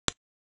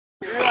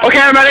Okay,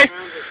 everybody.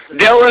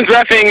 Dylan's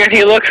reffing, and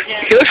he looks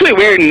really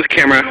weird in this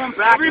camera.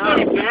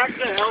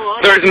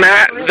 There's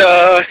Matt,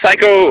 the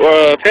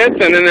psycho Pitts,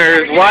 and then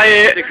there's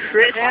Wyatt,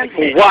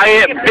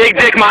 Big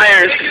Dick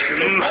Myers.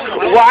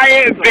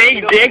 Wyatt,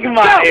 Big Dick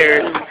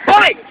Myers.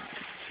 Fight!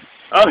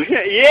 Oh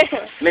yeah.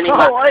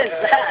 What is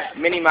that?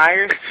 Minnie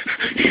Myers.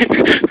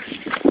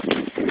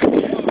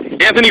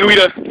 Anthony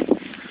Guida.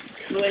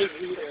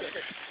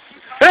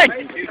 Hey!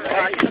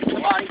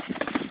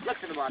 Look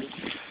to the body.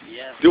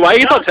 Yeah. Dude, why are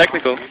you so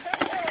technical?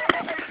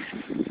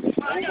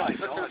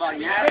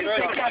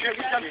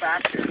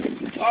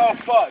 Oh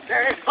fuck!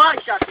 There is body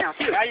shots now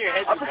too. Now your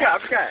head.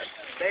 Uppercut.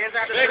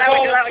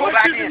 Go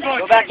back in.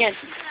 Go back in.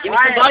 Give me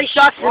some body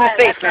shots in the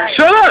face, man.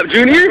 Shut up,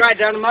 Junior. That's right,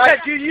 Dynamite.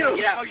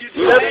 Yeah.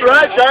 That's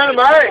right,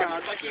 Dynamite.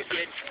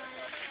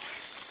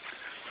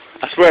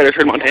 I swear, I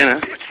heard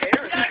Montana.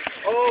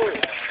 Oh.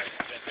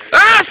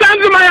 Ah,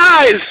 sun's in my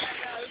eyes.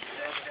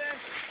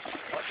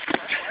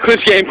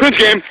 Clinch game.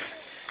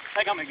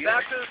 Back to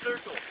the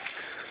circle.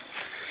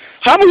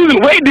 I'm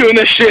losing weight doing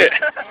this shit.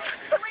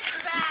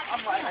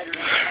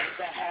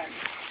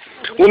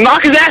 We'll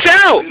knock his ass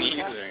out.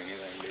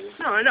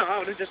 No, I know. I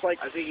would have just like.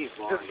 I think he's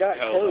just got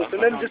close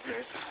and then just.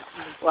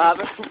 Wow.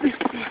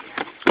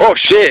 Oh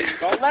shit.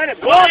 Don't let it.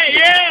 Block.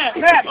 Yeah.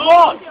 Matt,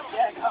 block.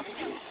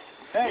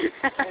 Hey.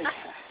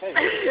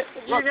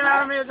 You get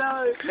out of here,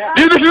 dog.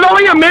 Dude, this is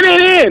only a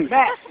minute in.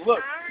 Matt,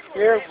 look.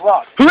 Here's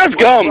block. Who has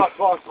gum? I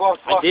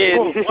did.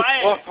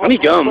 I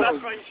need gum.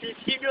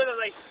 Keep doing it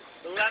like.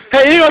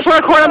 Hey, you know what's for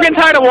a corner? I'm getting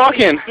tired of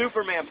walking.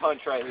 Superman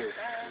punch right here.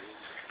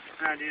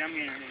 Nah, dude, I'm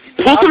getting.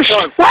 Pull some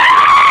shit.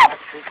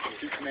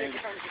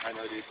 I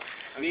know, dude.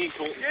 I mean,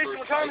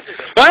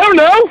 I don't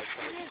know.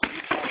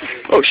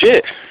 Oh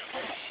shit.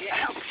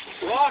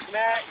 Walk,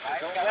 Matt.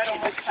 Let him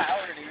have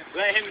power, dude.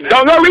 Let him.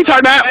 Don't go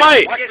retard, Matt.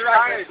 Fight. You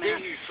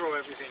throw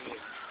everything in.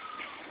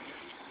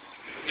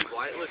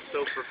 Wyatt looks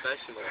so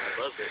professional.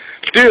 I love it.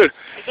 Dude.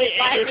 He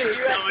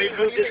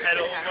moved his head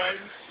over.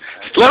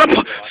 Let him.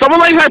 Someone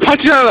like that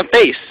punch you on the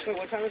face.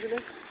 What time is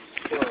it?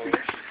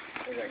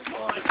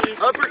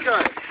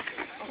 Uppercut.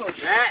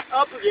 Matt,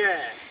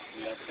 yeah.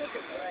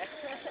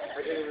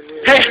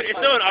 Hey,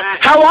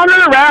 how long are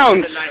the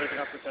rounds?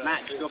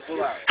 Matt, just go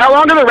full out. How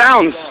long are the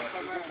rounds?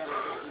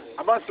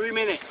 About 3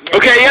 minutes.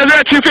 Okay, you guys are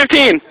at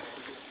 2:15.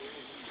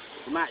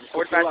 Matt, just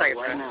 45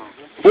 seconds right now.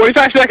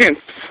 45 seconds.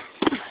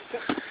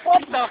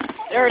 What the?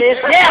 There it is.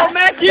 Yeah, oh,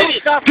 Matt, get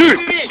it. Dude,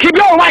 keep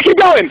going, Mike, keep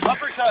going.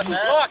 Uppercut, man.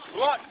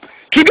 Block.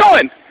 Keep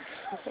going.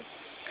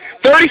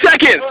 30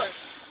 seconds.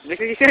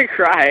 He's gonna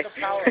cry.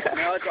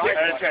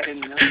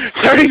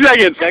 30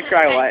 seconds. Don't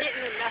cry, what?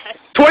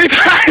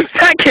 25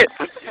 seconds.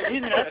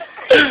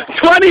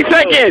 20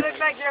 seconds.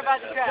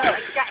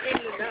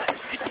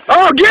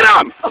 Oh, get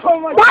him! Oh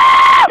my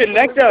God!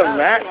 Connect him,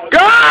 Matt.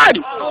 God!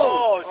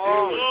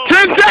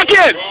 10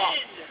 seconds.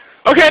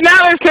 Okay,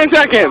 now there's 10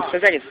 seconds.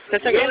 10 seconds. 10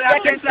 seconds.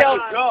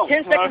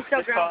 10 seconds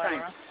till ground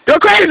time. Go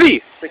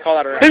crazy! They call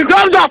that a round. His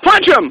gloves off.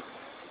 Punch him.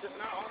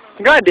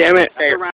 God damn it.